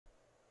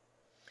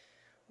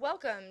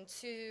Welcome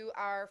to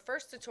our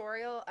first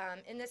tutorial.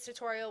 In this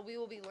tutorial, we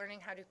will be learning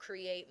how to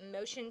create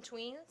motion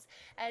tweens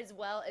as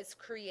well as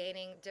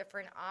creating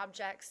different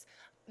objects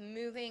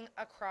moving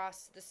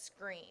across the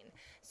screen.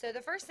 So the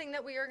first thing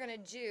that we are going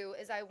to do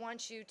is I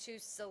want you to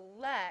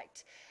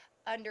select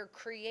under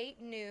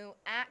Create New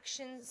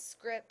Action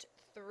Script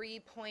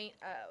 3.0.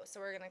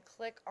 So we're going to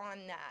click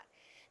on that.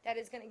 That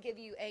is going to give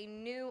you a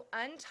new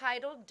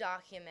untitled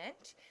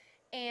document.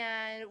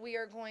 And we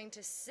are going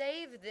to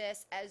save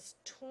this as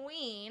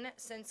tween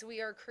since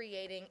we are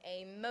creating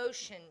a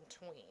motion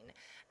tween.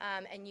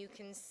 And you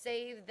can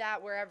save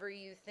that wherever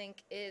you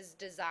think is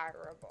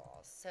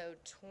desirable. So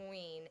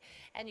tween.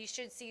 And you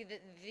should see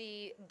that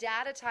the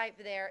data type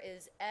there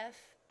is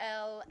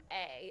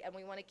FLA. And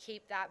we want to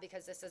keep that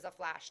because this is a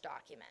Flash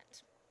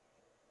document.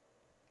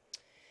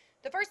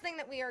 The first thing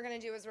that we are going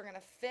to do is we're going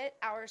to fit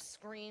our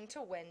screen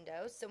to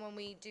window. So when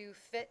we do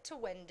fit to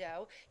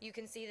window, you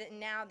can see that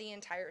now the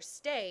entire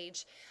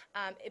stage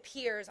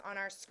appears on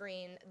our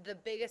screen, the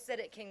biggest that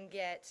it can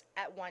get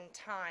at one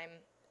time,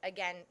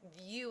 again,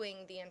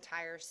 viewing the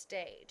entire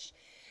stage.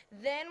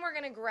 Then we're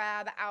going to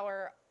grab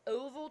our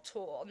oval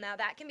tool. Now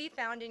that can be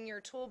found in your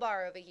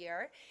toolbar over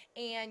here,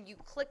 and you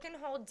click and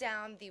hold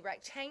down the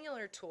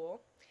rectangular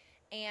tool.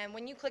 And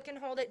when you click and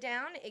hold it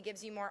down, it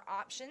gives you more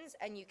options,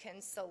 and you can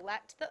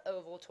select the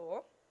oval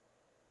tool.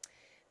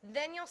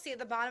 Then you'll see at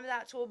the bottom of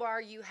that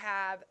toolbar you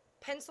have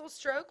pencil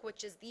stroke,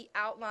 which is the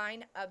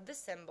outline of the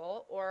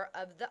symbol or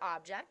of the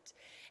object.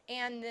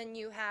 And then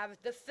you have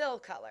the fill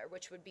color,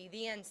 which would be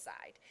the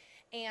inside.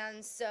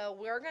 And so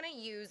we're going to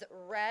use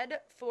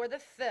red for the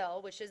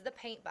fill, which is the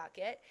paint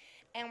bucket,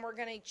 and we're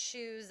going to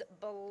choose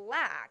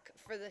black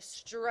for the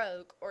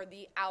stroke or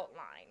the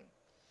outline.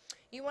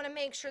 You want to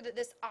make sure that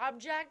this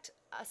object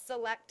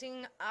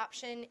selecting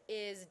option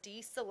is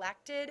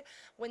deselected.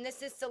 When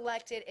this is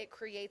selected, it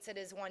creates it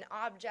as one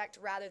object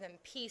rather than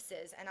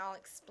pieces, and I'll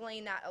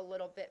explain that a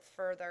little bit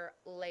further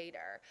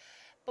later.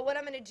 But what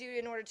I'm going to do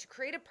in order to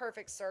create a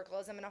perfect circle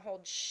is I'm going to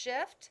hold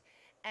Shift,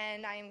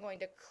 and I am going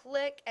to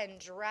click and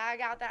drag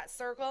out that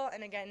circle,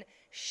 and again,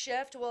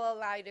 Shift will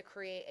allow you to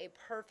create a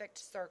perfect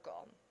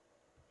circle.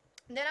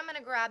 Then I'm going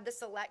to grab the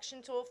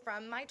selection tool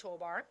from my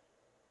toolbar,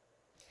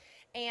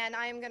 and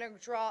I'm going to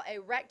draw a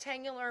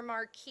rectangular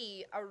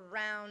marquee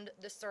around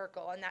the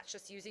circle, and that's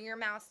just using your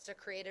mouse to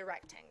create a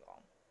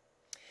rectangle.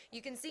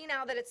 You can see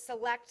now that it's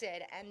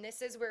selected, and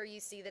this is where you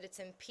see that it's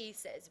in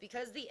pieces.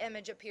 Because the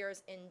image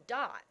appears in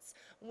dots,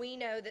 we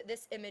know that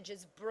this image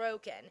is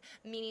broken,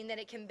 meaning that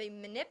it can be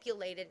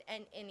manipulated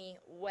in any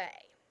way.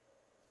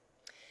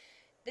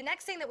 The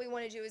next thing that we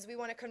want to do is we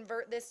want to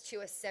convert this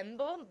to a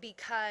symbol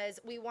because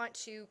we want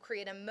to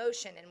create a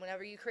motion, and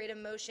whenever you create a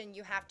motion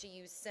you have to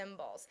use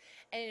symbols.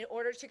 And in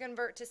order to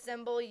convert to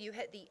symbol, you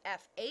hit the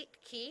F8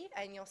 key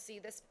and you'll see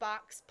this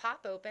box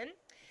pop open,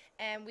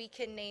 and we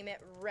can name it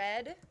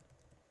red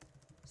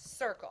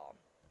circle.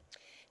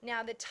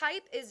 Now the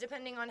type is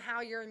depending on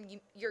how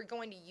you're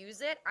going to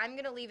use it. I'm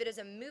going to leave it as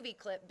a movie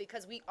clip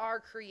because we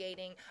are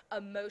creating a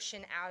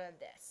motion out of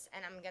this,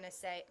 and I'm going to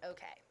say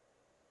okay.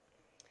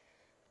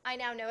 I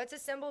now know it's a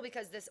symbol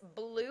because this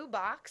blue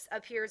box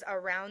appears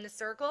around the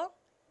circle,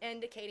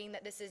 indicating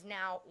that this is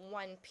now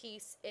one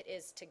piece, it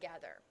is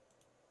together.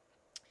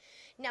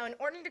 Now in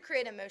order to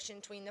create a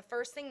motion tween, the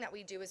first thing that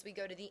we do is we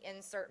go to the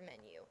Insert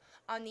menu.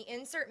 On the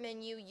Insert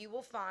menu you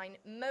will find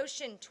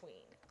Motion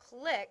Tween.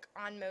 Click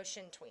on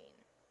Motion Tween.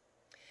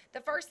 The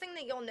first thing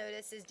that you'll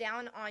notice is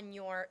down on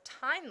your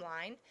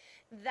timeline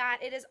that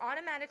it is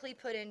automatically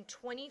put in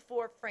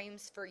 24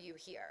 frames for you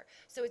here.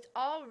 So it's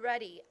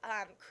already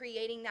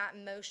creating that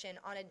motion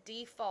on a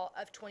default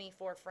of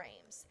 24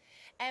 frames.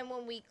 And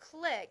when we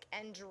click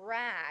and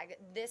drag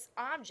this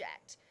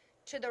object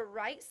to the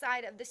right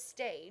side of the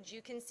stage,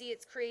 you can see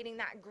it's creating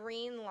that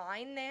green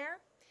line there.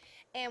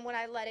 And when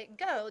I let it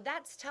go,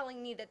 that's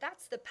telling me that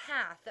that's the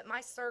path that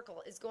my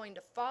circle is going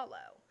to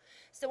follow.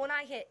 So when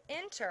I hit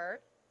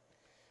Enter,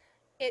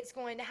 it's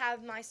going to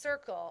have my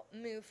circle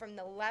move from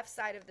the left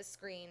side of the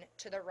screen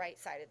to the right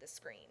side of the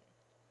screen.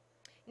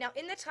 Now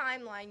in the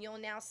timeline, you'll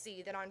now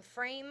see that on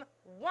frame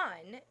 1,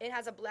 it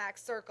has a black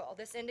circle.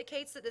 This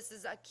indicates that this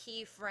is a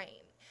key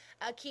frame.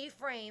 A key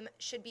frame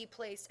should be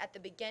placed at the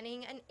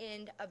beginning and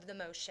end of the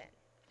motion.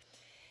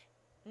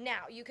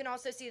 Now you can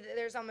also see that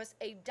there's almost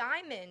a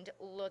diamond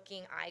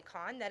looking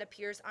icon that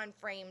appears on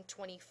frame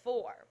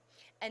 24,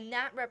 and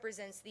that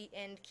represents the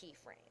end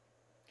keyframe.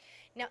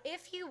 Now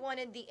if you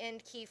wanted the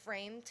end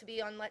keyframe to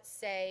be on, let's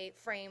say,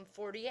 frame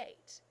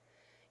 48,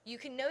 you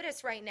can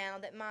notice right now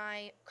that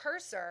my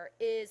cursor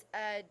is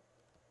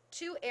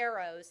two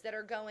arrows that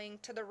are going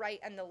to the right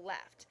and the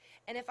left.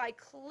 And if I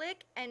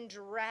click and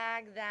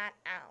drag that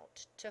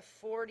out to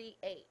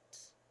 48,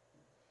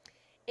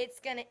 it's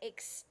going to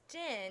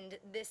extend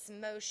this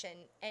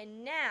motion,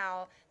 and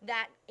now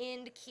that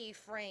end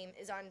keyframe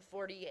is on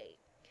 48.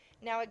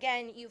 Now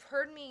again, you've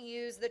heard me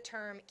use the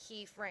term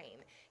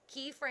keyframe.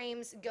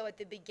 Keyframes go at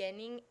the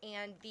beginning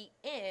and the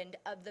end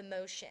of the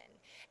motion.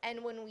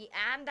 And when we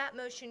add that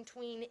motion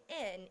tween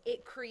in,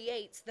 it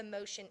creates the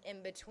motion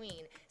in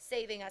between,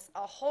 saving us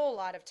a whole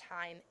lot of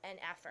time and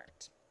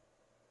effort.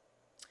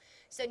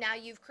 So now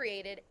you've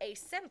created a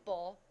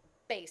simple,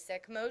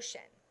 basic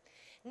motion.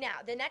 Now,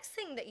 the next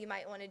thing that you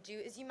might want to do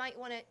is you might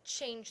want to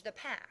change the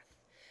path.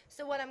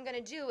 So what I'm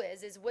going to do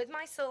is with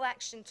my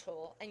selection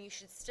tool, and you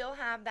should still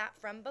have that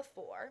from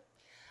before,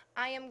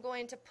 I am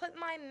going to put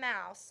my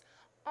mouse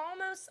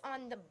almost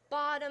on the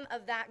bottom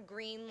of that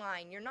green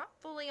line. You're not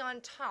fully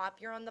on top,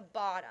 you're on the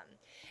bottom.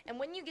 And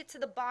when you get to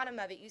the bottom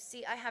of it, you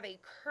see I have a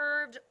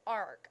curved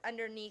arc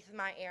underneath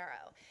my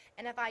arrow.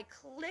 And if I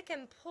click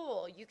and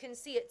pull, you can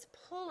see it's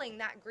pulling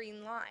that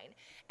green line.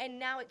 And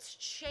now it's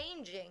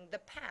changing the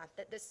path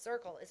that this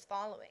circle is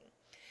following.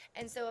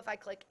 And so if I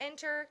click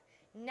enter,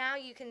 now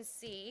you can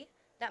see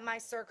that my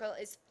circle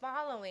is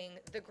following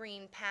the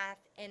green path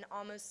and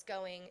almost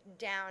going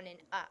down and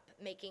up,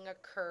 making a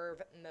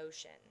curve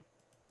motion.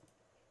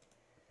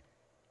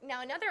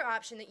 Now another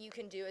option that you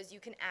can do is you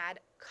can add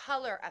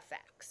color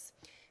effects.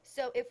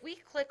 So if we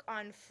click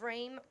on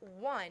frame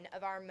 1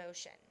 of our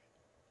motion,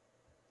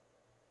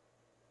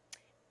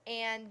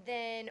 and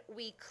then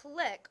we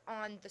click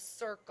on the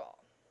circle,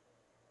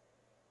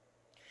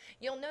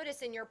 you'll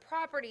notice in your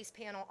properties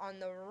panel on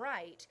the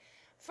right,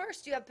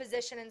 first you have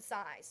position and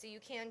size, so you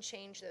can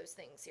change those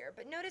things here.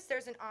 But notice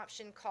there's an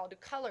option called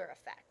color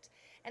effect.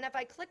 And if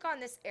I click on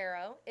this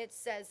arrow, it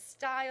says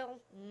style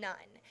none.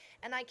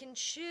 And I can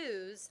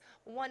choose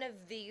one of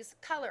these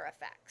color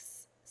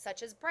effects,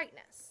 such as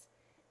brightness.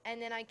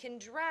 And then I can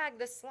drag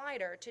the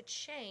slider to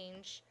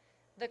change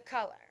the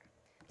color.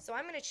 So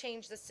I'm going to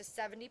change this to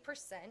 70%,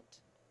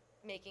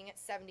 making it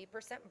 70%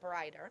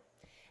 brighter.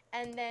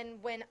 And then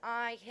when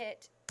I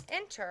hit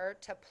enter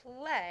to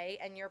play,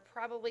 and you're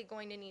probably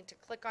going to need to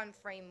click on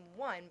frame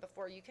 1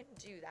 before you can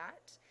do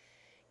that,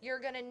 you're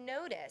going to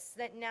notice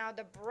that now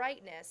the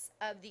brightness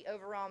of the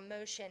overall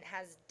motion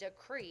has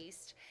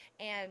decreased,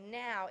 and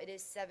now it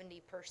is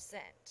 70%.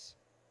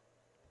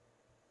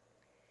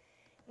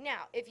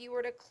 Now, if you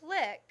were to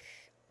click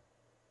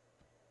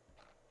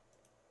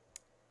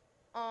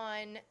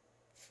on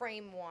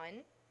frame 1,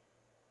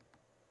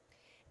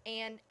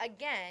 and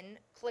again,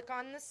 click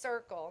on the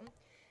circle,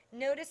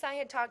 notice I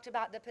had talked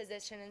about the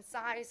position and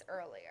size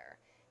earlier.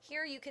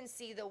 Here you can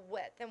see the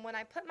width, and when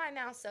I put my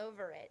mouse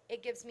over it,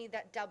 it gives me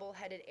that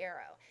double-headed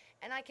arrow.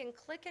 And I can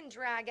click and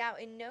drag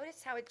out, and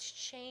notice how it's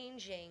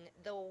changing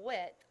the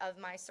width of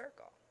my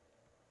circle.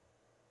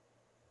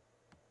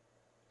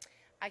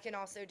 I can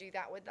also do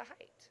that with the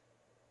height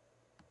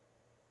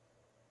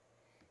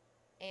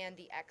and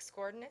the X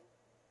coordinate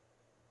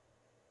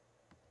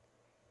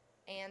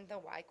and the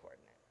Y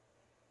coordinate.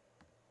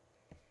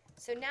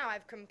 So now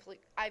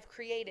I've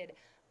created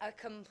a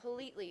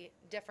completely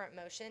different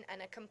motion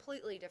and a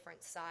completely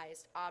different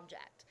sized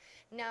object.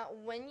 Now,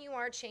 when you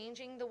are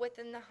changing the width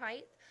and the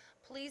height,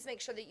 please make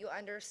sure that you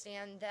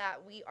understand that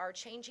we are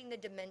changing the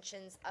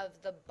dimensions of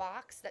the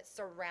box that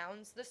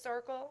surrounds the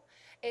circle.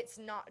 It's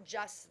not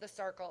just the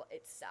circle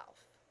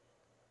itself.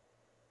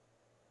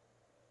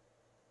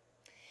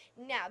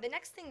 Now, the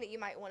next thing that you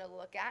might want to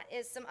look at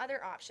is some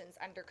other options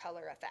under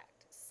color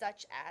effect,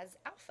 such as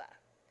alpha.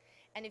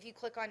 And if you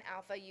click on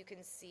alpha, you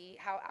can see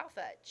how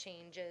alpha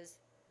changes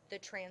the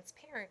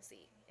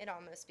transparency. It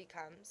almost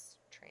becomes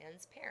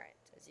transparent.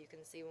 As you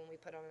can see, when we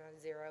put on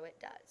a 0, it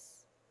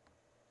does.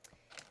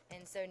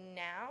 And so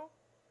now,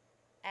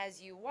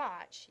 as you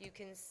watch, you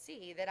can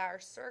see that our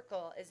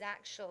circle is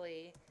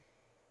actually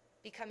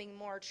becoming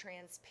more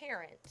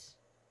transparent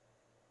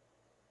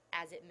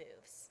as it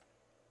moves.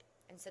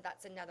 And so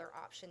that's another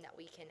option that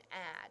we can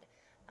add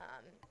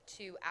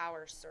to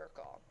our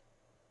circle.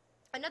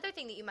 Another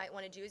thing that you might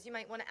want to do is you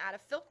might want to add a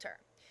filter.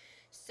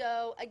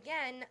 So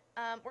again,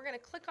 we're going to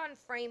click on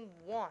frame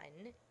 1,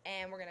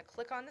 and we're going to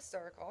click on the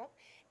circle,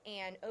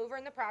 and over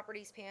in the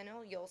properties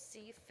panel you'll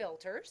see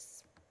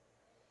filters.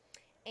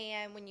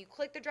 And when you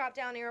click the drop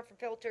down arrow for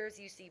filters,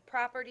 you see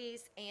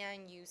properties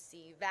and you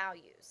see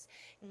values.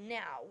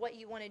 Now what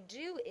you want to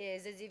do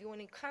is if you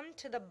want to come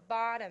to the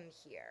bottom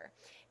here,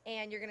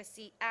 and you're going to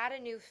see add a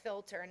new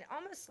filter, and it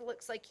almost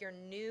looks like your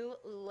new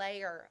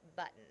layer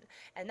button,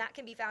 and that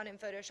can be found in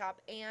Photoshop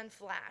and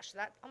Flash.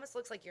 That almost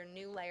looks like your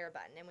new layer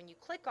button, and when you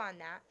click on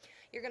that,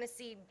 you're going to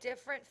see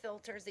different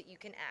filters that you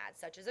can add,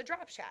 such as a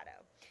drop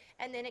shadow,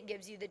 and then it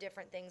gives you the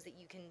different things that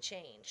you can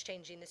change,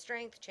 changing the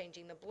strength,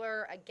 changing the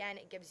blur. Again,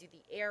 it gives you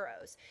the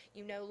arrows.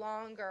 You no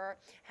longer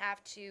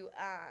have to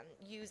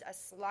use a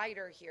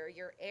slider here.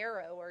 Your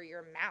arrow or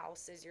your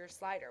mouse is your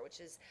slider, which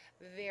is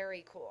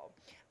very cool.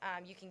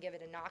 You can give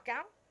it a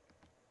knockout,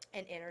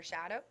 an inner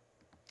shadow.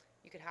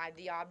 You could hide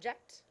the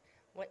object,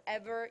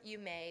 whatever you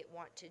may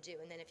want to do.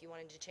 And then if you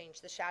wanted to change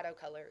the shadow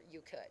color,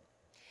 you could.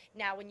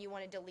 Now when you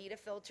want to delete a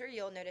filter,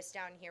 you'll notice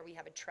down here we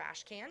have a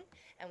trash can,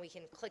 and we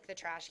can click the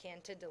trash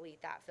can to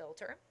delete that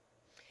filter.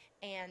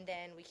 And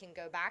then we can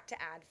go back to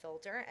add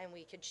filter, and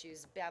we could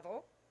choose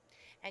bevel.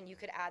 and you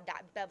could add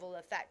that bevel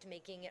effect,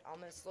 making it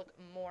almost look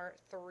more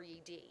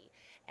 3D.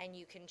 And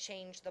you can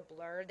change the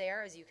blur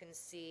there, as you can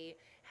see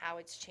how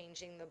it's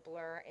changing the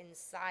blur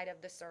inside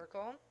of the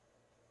circle.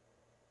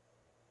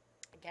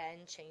 Again,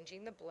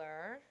 changing the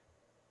blur,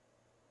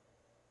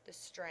 the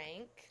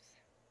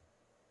strength,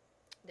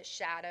 the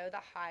shadow,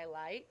 the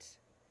highlight,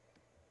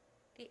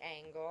 the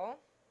angle,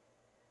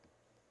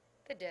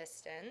 the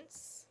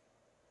distance,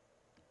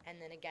 and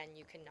then again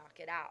you can knock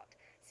it out.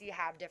 So you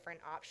have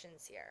different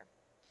options here.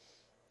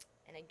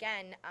 And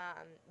again,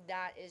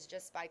 that is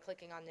just by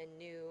clicking on the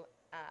new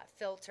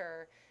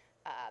filter,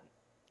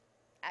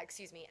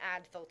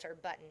 add filter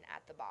button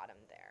at the bottom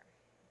there.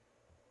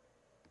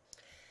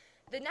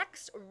 The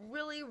next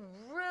really,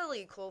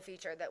 really cool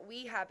feature that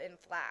we have in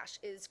Flash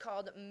is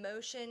called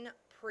motion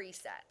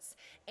presets.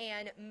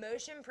 And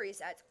motion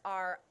presets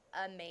are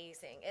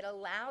amazing. It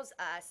allows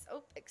us,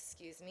 oh,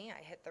 excuse me,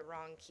 I hit the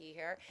wrong key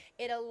here.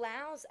 It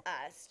allows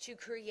us to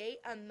create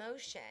a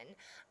motion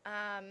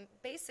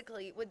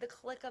basically with the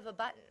click of a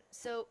button.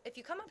 So if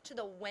you come up to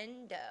the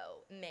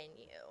window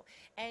menu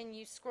and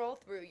you scroll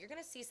through, you're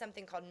going to see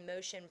something called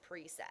motion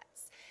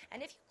presets.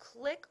 And if you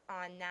click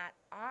on that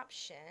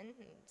option,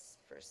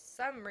 for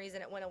some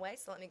reason it went away,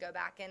 so let me go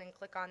back in and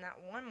click on that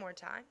one more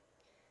time.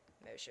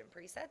 Motion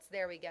presets,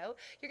 there we go.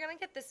 You're going to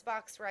get this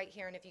box right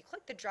here, and if you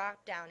click the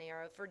drop down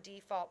arrow for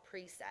default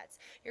presets,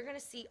 you're going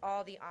to see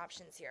all the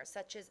options here,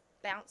 such as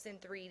bounce in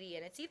 3D,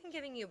 and it's even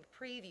giving you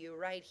a preview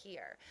right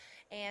here.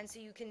 And so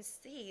you can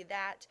see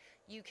that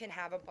you can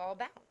have a ball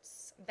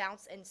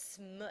bounce and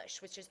smush,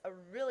 which is a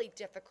really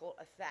difficult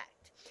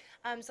effect.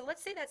 So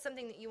let's say that's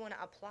something that you want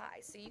to apply.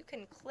 So you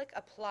can click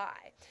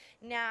apply.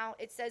 Now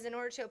it says in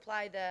order to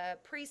apply the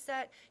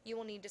preset, you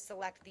will need to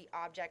select the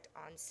object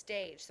on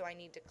stage. So I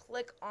need to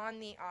click on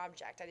the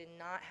object. I did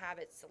not have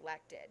it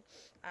selected.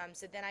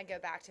 So then I go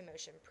back to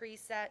motion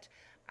preset.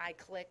 I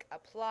click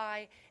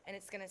apply, and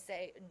it's going to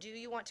say, do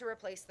you want to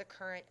replace the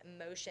current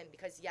motion?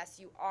 Because yes,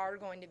 you are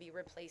going to be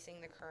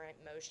replacing the current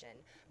motion,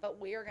 but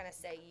we are going to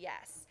say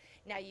yes.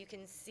 Now you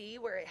can see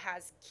where it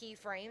has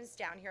keyframes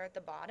down here at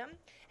the bottom,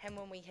 and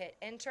when we hit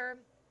enter,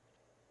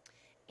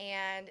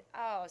 and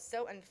oh,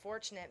 so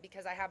unfortunate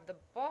because I have the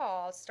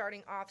ball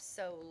starting off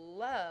so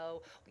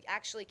low, we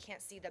actually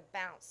can't see the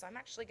bounce. So I'm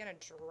actually going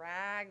to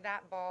drag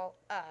that ball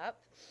up,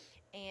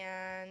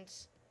 and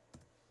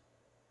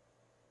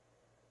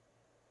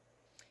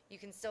you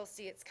can still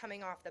see it's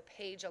coming off the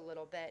page a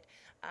little bit,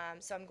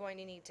 so I'm going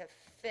to need to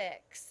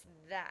fix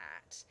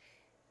that.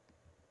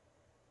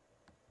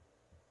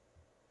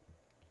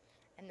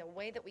 And the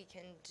way that we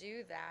can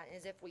do that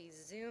is if we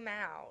zoom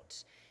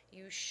out,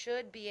 you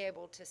should be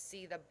able to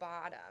see the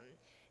bottom,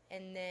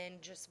 and then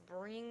just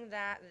bring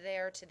that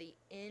there to the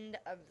end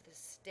of the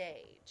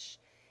stage.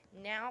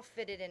 Now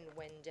fit it in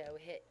window,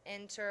 hit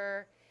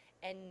enter,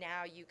 and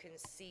now you can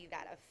see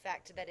that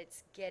effect that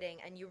it's getting,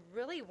 and you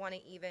really want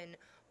to even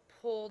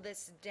pull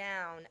this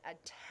down a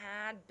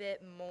tad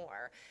bit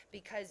more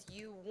because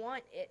you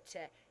want it to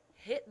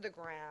hit the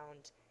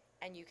ground,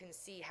 and you can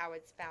see how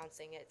it's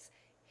bouncing. It's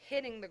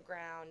hitting the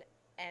ground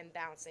and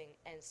bouncing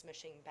and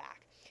smushing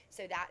back.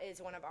 So that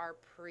is one of our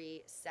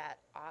preset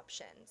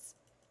options.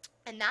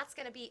 And that's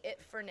going to be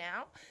it for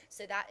now.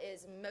 So that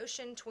is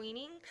motion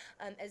tweening,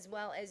 as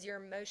well as your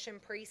motion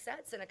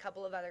presets and a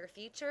couple of other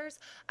features.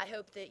 I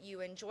hope that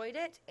you enjoyed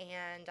it,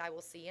 and I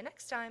will see you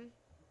next time.